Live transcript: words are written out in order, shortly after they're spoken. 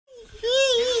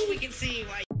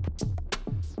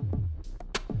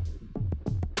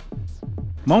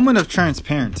Moment of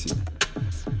transparency.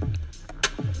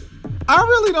 I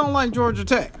really don't like Georgia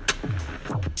Tech.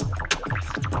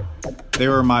 They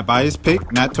were my biased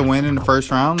pick not to win in the first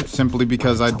round simply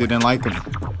because I didn't like them.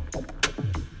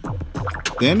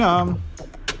 Then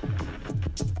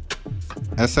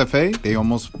SFA, they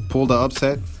almost pulled the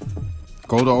upset,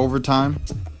 go to overtime,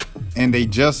 and they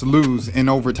just lose in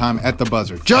overtime at the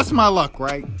buzzer. Just my luck,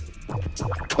 right?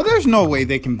 But there's no way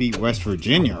they can beat West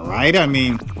Virginia, right? I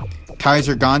mean,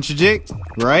 Kysre Gondrezick,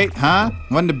 right? Huh?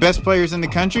 One of the best players in the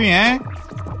country, eh?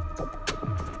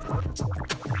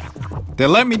 They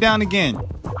let me down again.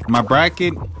 My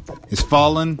bracket is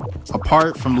falling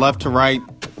apart from left to right.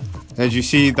 As you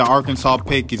see, the Arkansas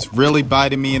pick is really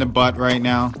biting me in the butt right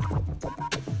now.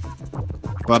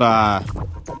 But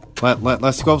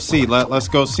let's go see. Let's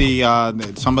go see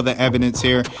some of the evidence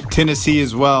here. Tennessee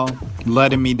as well,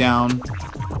 letting me down.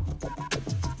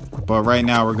 But right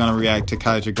now we're gonna react to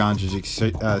Kysre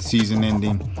Gondrezick's season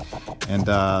ending and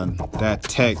that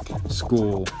Tech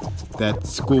school, that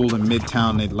school in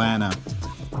Midtown Atlanta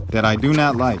that I do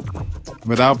not like.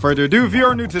 Without further ado, if you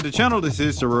are new to the channel, this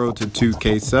is the road to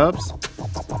 2K subs.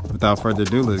 Without further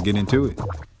ado, let's get into it.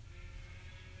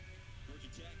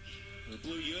 The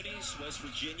Blue Unis, West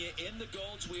Virginia in the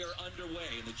Golds. We are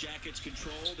underway. The Jackets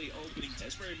control the opening.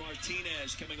 Esmery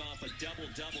Martinez coming off a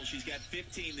double-double. She's got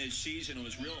 15 this season. It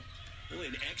was really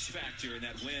an X factor in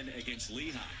that win against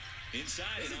Lehigh. Inside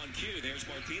and on cue, there's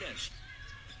Martinez.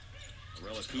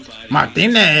 Lorela Cubaj.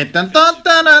 Martinez. Dun, dun,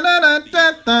 dun, dun, dun,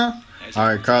 dun, dun. All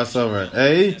right, crossover.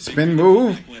 Hey, spin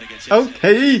move.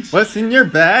 Okay, what's in your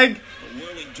bag?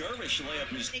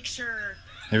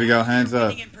 Here we go. Hands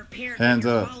up. Hands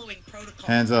up.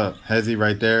 Hands up. Hezzy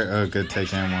right there. Oh, good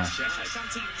take and one.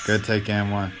 Good take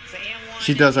and one.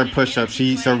 She does her push-ups. She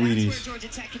eats her Wheaties.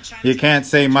 You can't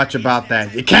say much about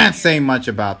that. You can't say much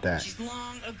about that. She's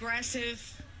long, aggressive,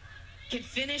 can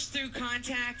finish through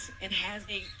contact, and has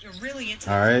a really intense.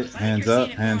 All right, hands up,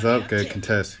 hands up. Good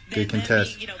contest. Good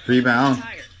contest. Rebound.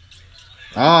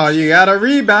 Oh, you got a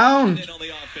rebound.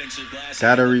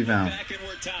 Got a rebound.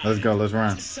 Let's go. Let's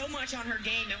run.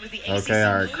 Okay,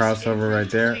 all right. Crossover right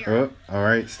there. Oh, all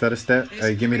right. Stutter step.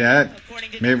 Hey, give me that.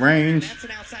 Mid-range. That's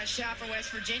an outside shot for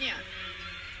West Virginia.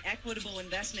 Equitable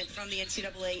investment from the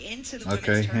NCAA into the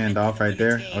okay, hand off right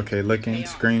there. Okay, looking,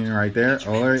 screen right there.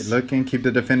 All right, looking, keep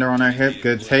the defender on her hip.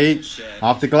 Good take.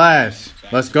 Off the glass.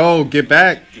 Let's go. Get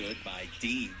back.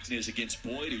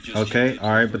 Okay,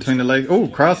 all right, between the legs. Ooh,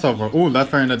 crossover. Ooh,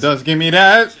 left her in the dust. Give me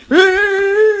that.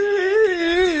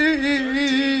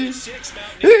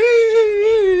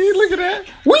 Look at that.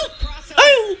 Whee!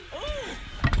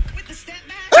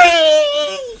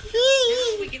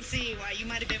 We can see why you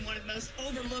might have been one of the most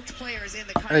overlooked players in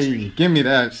the country. Hey, give me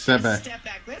that step back.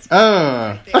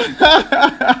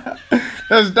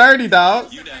 That's dirty, dog.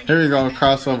 Here we go,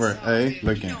 crossover. Hey,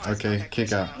 looking. Okay,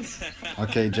 kick out.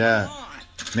 Okay, jab.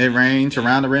 Mid-range,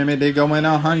 around the rim, and they going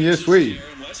on, honey, you're sweet.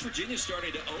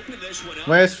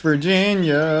 West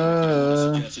Virginia,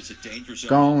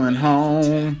 going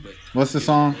home. What's the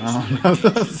song? I don't know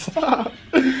the song.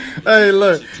 Hey,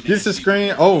 look, gets the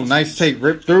screen. Oh, nice take,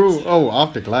 rip through. Oh,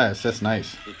 off the glass. That's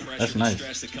nice. That's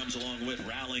nice.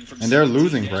 And they're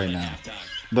losing right now.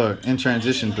 Look, in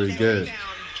transition, pretty good.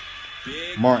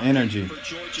 More energy.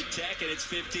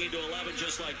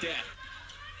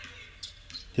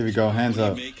 Here we go, hands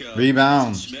up.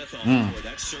 Rebound.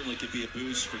 That certainly could be a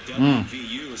boost for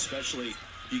WVU, especially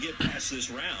you get past this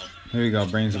round. Here we go,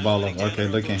 brings the ball up. Okay,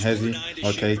 looking hezzy.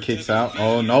 Okay, kicks out.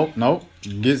 Oh, nope, nope.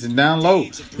 Gets it down low.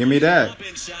 Give me that.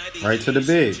 Right to the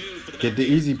big. Get the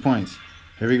easy points.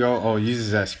 Here we go. Oh,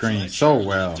 uses that screen so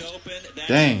well.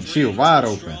 Dang, she was wide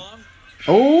open.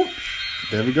 Oh,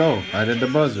 there we go. Right at the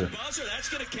buzzer.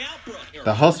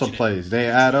 The hustle plays, they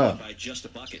add up.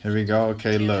 Here we go.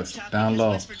 Okay, look. Down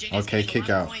low. Okay,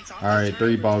 kick out. All right,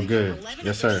 3-ball good.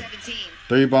 Yes, sir.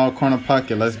 3-ball corner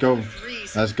pocket. Let's go.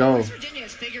 Let's go.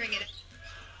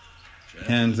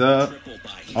 Hands up.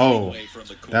 Oh,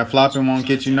 that flopping won't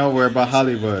get you nowhere but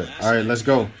Hollywood. All right, let's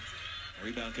go.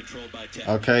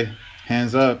 Okay,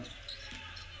 hands up.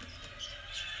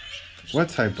 What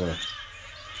type of...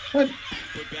 What?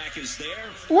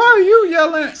 Why are you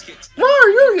yelling? Why are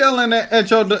you yelling at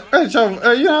your you know what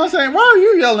I'm saying? Why are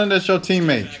you yelling at your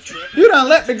teammate? You done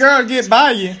let the girl get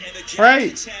by you,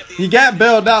 right? You got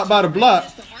bailed out by the block,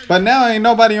 but now ain't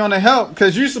nobody on the help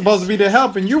because you supposed to be the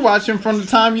help and you watching from the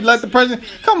time you let the person.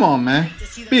 Come on, man.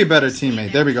 Be a better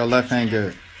teammate. There we go. Left hand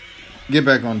good. Get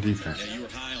back on defense.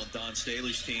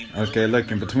 Okay,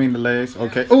 looking between the legs.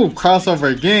 Okay. Ooh, crossover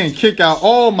again. Kick out.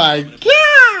 Oh my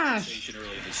gosh.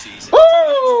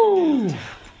 Ooh.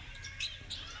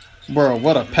 Bro,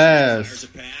 what a pass.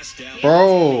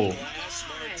 Bro.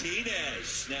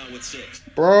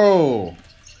 Bro.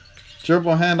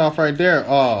 Dribble handoff right there.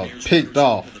 Oh, picked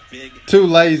off. Too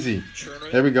lazy.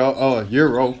 There we go. Oh,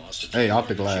 Euro. Hey, off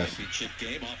the glass.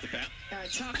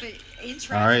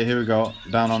 All right, here we go.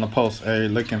 Down on the post. Hey,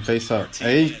 looking face up.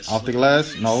 Hey, off the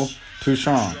glass. No. Too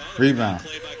strong. Rebound.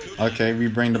 Okay, we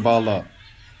bring the ball up.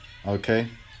 Okay.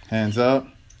 Hands up.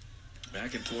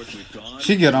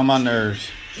 She get on my nerves.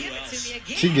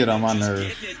 She get on my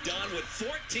nerves.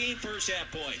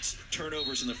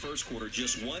 Turnovers in the first quarter,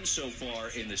 just one so far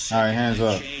in the All right, hands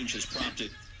up. Change has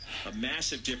prompted a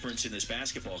massive difference in this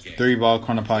basketball game. 3-ball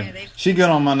corner pocket. She get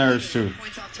on my nerves too.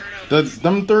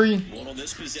 Them three,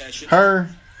 her,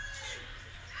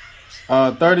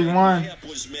 31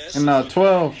 and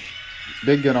 12,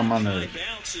 they get on my nerves.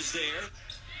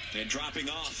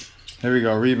 Here we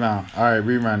go, rebound. All right,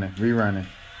 rerunning.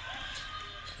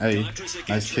 Hey,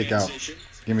 nice kick out.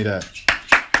 Give me that.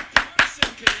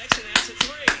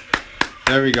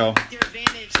 There we go.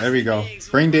 There we go.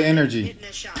 Bring the energy.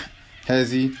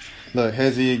 Hezzy. Look,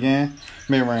 Hezzy again.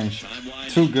 Mid-range.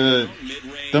 Too good.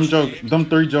 Them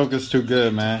three jokers too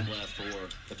good, man.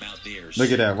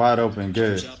 Look at that. Wide open.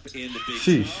 Good.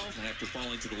 Sheesh.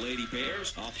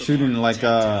 Shooting like,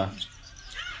 I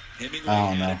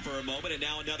don't know.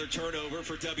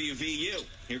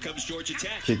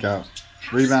 Kick out.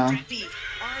 Rebound.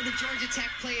 Are the Georgia Tech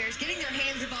players getting their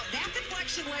hands above that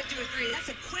deflection led to a three? That's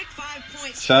a quick 5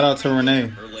 points. Shout out to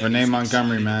Renee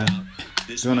Montgomery, man.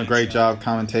 Doing a great job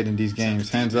commentating these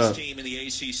games. Hands up.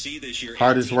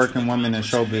 Hardest working woman in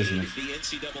show business.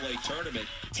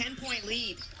 10-point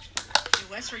lead to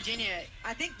West Virginia.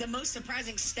 I think the most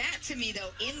surprising stat to me,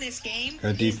 though, in this game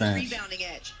Good defense. is the rebounding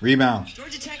edge. Rebound.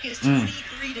 Georgia Tech is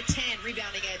 23-10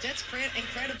 rebounding edge. That's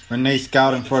incredible. Renee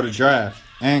scouting for the draft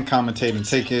and commentating.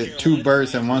 Take it 2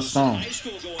 birds and 1 stone.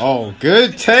 Oh,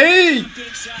 good take.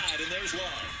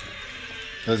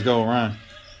 Let's go, run.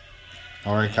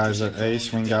 All right, Kysre. Hey,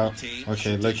 swing out.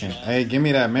 Okay, looking. Hey, give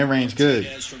me that mid-range. Good.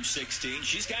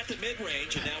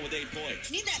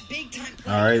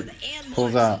 All right,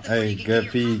 pulls out. Hey, good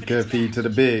feed to the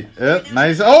big. Yep,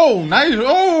 nice. Oh, nice.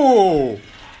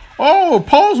 Oh,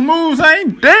 post moves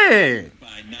ain't dead.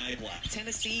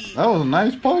 That was a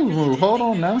nice post move. Hold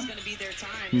on now.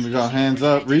 We go hands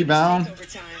up, rebound.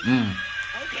 Okay, Lahtinen.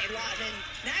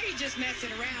 Now you're just messing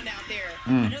around out there.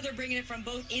 I know they're bringing it from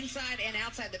both inside and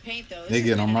outside the paint, though. They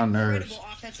get on my nerves.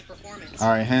 All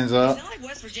right, hands up. It's not like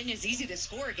West Virginia's easy to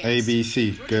score against.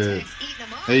 ABC, good.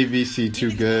 ABC,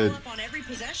 too good.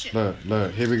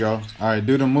 Look, here we go. All right,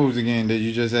 do the moves again that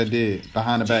you just did.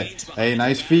 Behind the back. Hey,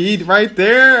 nice feed right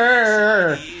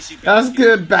there. That's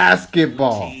good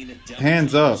basketball.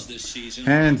 Hands up.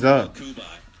 Hands up.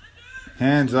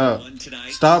 Hands up.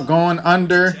 Stop going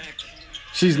under.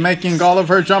 She's making all of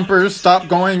her jumpers. Stop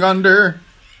going under.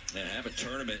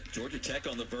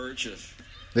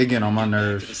 They get on my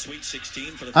nerves.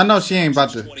 I know she ain't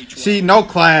about to. See, no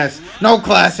class. No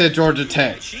class at Georgia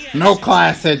Tech. No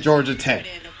class at Georgia Tech.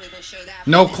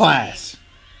 No class.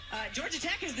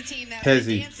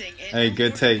 Hezzy. Hey,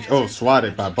 good take. Oh,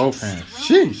 swatted by both hands.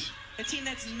 Sheesh. The team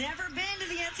that's never been to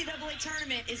the NCAA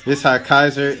tournament is this how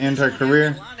Kysre ended her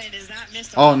career?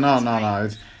 Oh, no.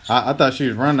 I thought she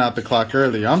was running out the clock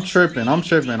earlier. I'm tripping.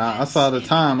 I saw the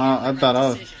time. I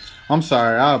thought I'm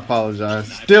sorry. I apologize.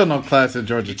 Still no class at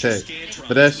Georgia Tech.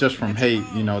 But that's just from hate.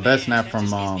 You know, that's not from,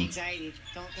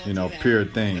 pure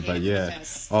thing. But, yeah.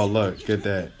 Oh, look. Get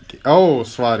that. Oh,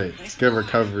 swatted. Good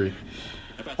recovery.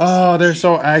 Oh, they're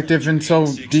so active and so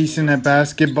decent at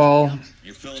basketball.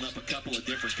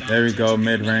 There we go.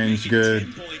 Mid-range.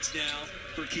 Good.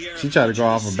 She tried to go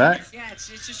off her back.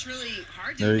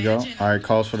 There we go. All right,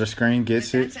 calls for the screen.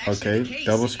 Gets it. Okay.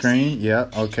 Double screen. Yeah.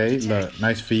 Okay. Look.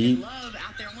 Nice feed.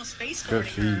 Good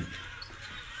feed.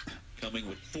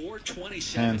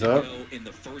 Hands up.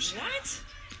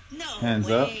 Hands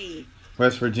up.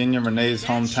 West Virginia, Renee's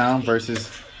hometown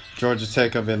versus Georgia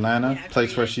Tech of Atlanta,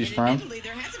 place where she's from.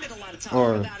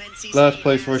 Or last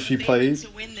place where she played.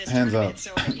 Hands up.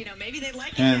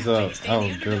 Hands up. Oh,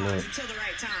 good Lord.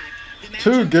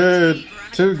 Too good.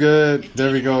 Too good.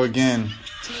 There we go again.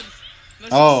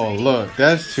 Oh, look.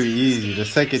 That's too easy. The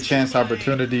second chance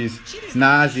opportunities.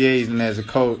 Nauseating as a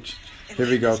coach. Here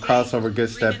we go. Crossover. Good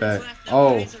step back.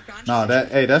 Oh, no.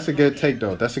 That's a good take,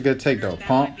 though.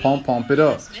 Pump it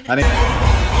up. I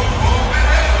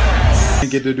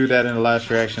didn't get to do that in the last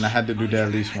reaction. I had to do that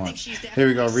at least once. Here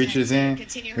we go. Reaches in.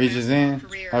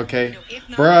 Okay.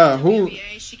 Bruh, who?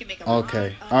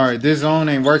 Okay. All right. This zone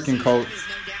ain't working, coach.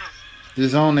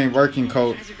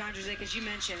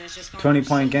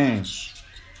 20-point game.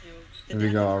 Here we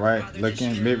go. All right.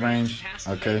 Looking mid-range.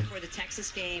 Okay.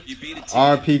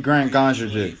 RP Grant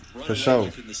Gondrezick for sure.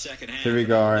 Here we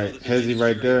go. All right. Hezzy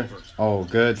right there. Oh,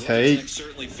 good take.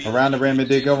 Around the rim it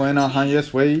did go in on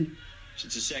Hanyas Wade.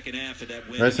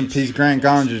 Rest in peace, Grant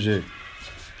Gondrezick.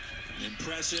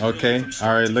 Okay.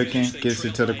 All right. Looking. Gets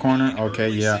it to the corner. Okay.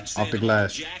 Yeah. Off the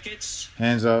glass.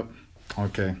 Hands up.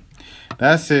 Okay.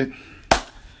 That's it.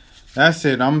 That's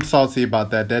it. I'm salty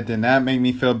about that. That did not make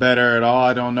me feel better at all.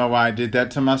 I don't know why I did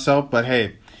that to myself, but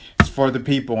hey, it's for the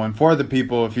people. And for the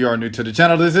people, if you are new to the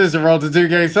channel, this is the Road to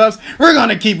 2K subs. We're going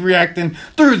to keep reacting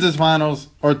through this finals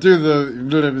or through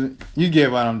the... You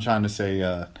get what I'm trying to say.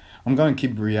 I'm going to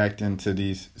keep reacting to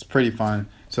these. It's pretty fun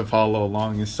to follow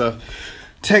along and stuff.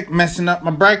 Tech messing up my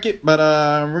bracket, but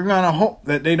we're gonna hope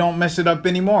that they don't mess it up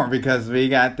anymore because we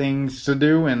got things to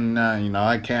do, and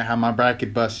I can't have my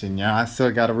bracket busting. I still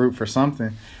gotta root for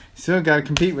something, still gotta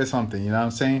compete with something. You know what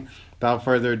I'm saying? Without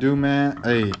further ado, man,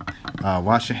 hey,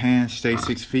 wash your hands, stay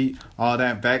 6 feet, all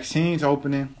that. Vaccines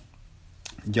opening,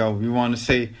 yo. We want to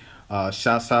say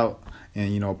shouts out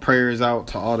and prayers out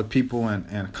to all the people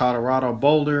in Colorado,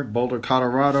 Boulder,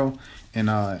 Colorado. In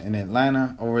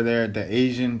Atlanta over there, the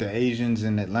Asians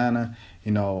in Atlanta,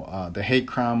 the hate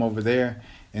crime over there,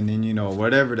 and then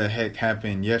whatever the heck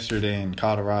happened yesterday in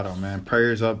Colorado, man.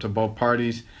 Prayers up to both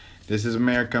parties. This is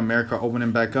America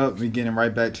opening back up. We getting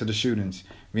right back to the shootings.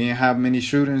 We didn't have many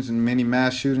shootings and many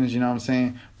mass shootings, you know what I'm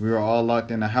saying? We were all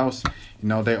locked in the house.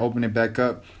 They open it back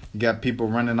up. You got people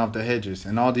running off the hedges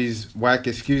and all these whack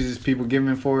excuses people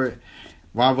giving for it.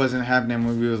 Why wasn't it happening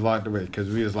when we was locked away? Because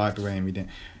we was locked away and we didn't.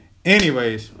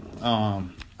 Anyways, I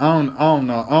don't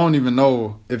know. I don't even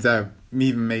know if that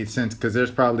even made sense because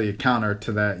there's probably a counter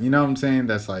to that. You know what I'm saying?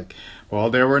 That's like, well,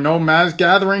 there were no mass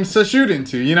gatherings to shoot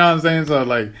into. You know what I'm saying? So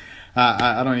like,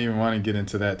 I don't even want to get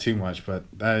into that too much, but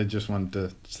I just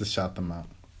wanted to shout them out.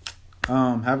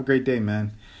 Have a great day,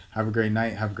 man. Have a great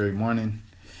night. Have a great morning.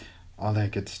 All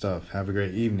that good stuff. Have a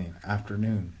great evening,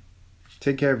 afternoon.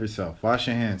 Take care of yourself. Wash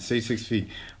your hands. Stay 6 feet.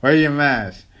 Wear your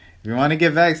mask. If you want to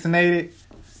get vaccinated,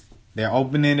 they're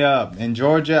opening it up. In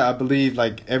Georgia, I believe,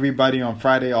 like, everybody on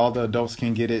Friday, all the adults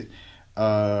can get it.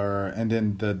 And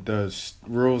then the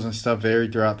rules and stuff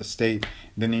vary throughout the state.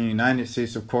 Then in the United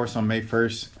States, of course, on May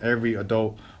 1st, every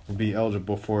adult will be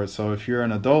eligible for it. So if you're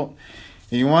an adult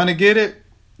and you want to get it,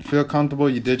 feel comfortable,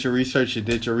 you did your research, you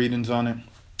did your readings on it,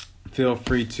 feel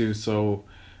free to. So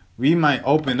we might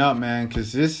open up, man,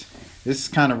 because this is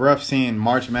kind of rough seeing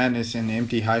March Madness in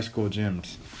empty high school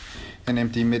gyms and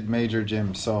empty mid-major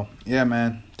gyms. So, yeah,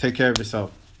 man, take care of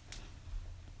yourself.